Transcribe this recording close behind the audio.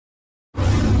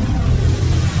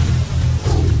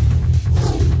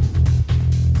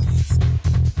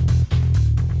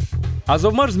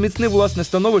Азовмаш зміцнив власне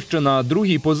становище на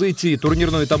другій позиції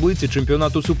турнірної таблиці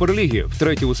чемпіонату Суперліги,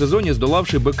 втретє у сезоні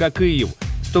здолавши БК «Київ».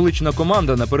 Столична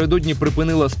команда напередодні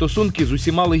припинила стосунки з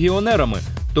усіма легіонерами,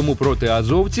 тому проти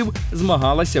азовців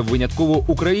змагалася винятково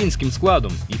українським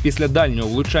складом і після дальнього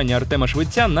влучання Артема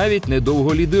Швеця навіть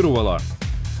недовго лідирувала.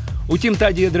 Утім,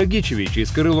 Тадія Драгічевич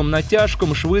із Кирилом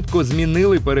Натяжком швидко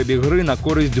змінили перебіг гри на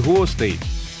користь гостей.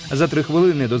 За 3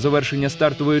 хвилини до завершення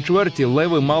стартової чверті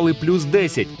леви мали плюс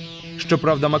 10.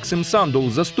 Щоправда, Максим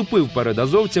Сандул заступив перед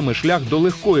азовцями шлях до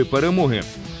легкої перемоги.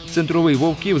 Центровий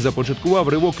вовків започаткував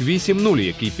ривок 8-0,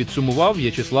 який підсумував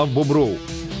В'ячеслав Бобров.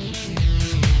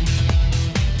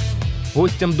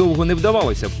 Гостям довго не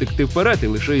вдавалося втекти вперед, і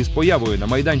лише із появою на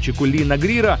майданчику Ліна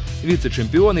Гріра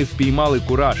віце-чемпіони впіймали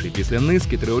кураж і після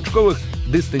низки триочкових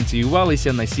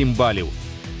дистанціювалися на 7 балів.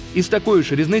 Із такою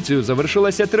ж різницею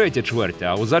завершилася третя чверть,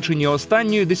 а у зачині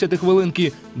останньої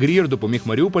 10-хвилинки Грір допоміг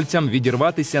маріупольцям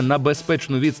відірватися на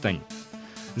безпечну відстань.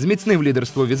 Зміцнив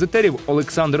лідерство візитерів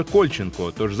Олександр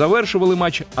Кольченко, тож завершували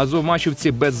матч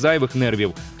азовмашівці без зайвих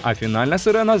нервів, а фінальна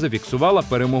сирена зафіксувала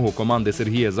перемогу команди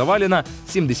Сергія Заваліна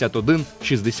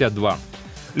 71-62.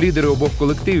 Лідери обох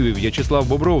колективів В'ячеслав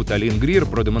Бобров та Лін Грір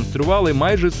продемонстрували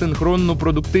майже синхронну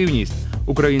продуктивність.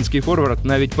 Український форвард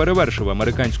навіть перевершив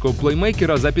американського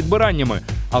плеймейкера за підбираннями,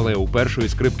 але у першої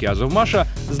скрипки Азовмаша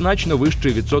значно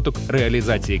вищий відсоток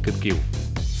реалізації китків.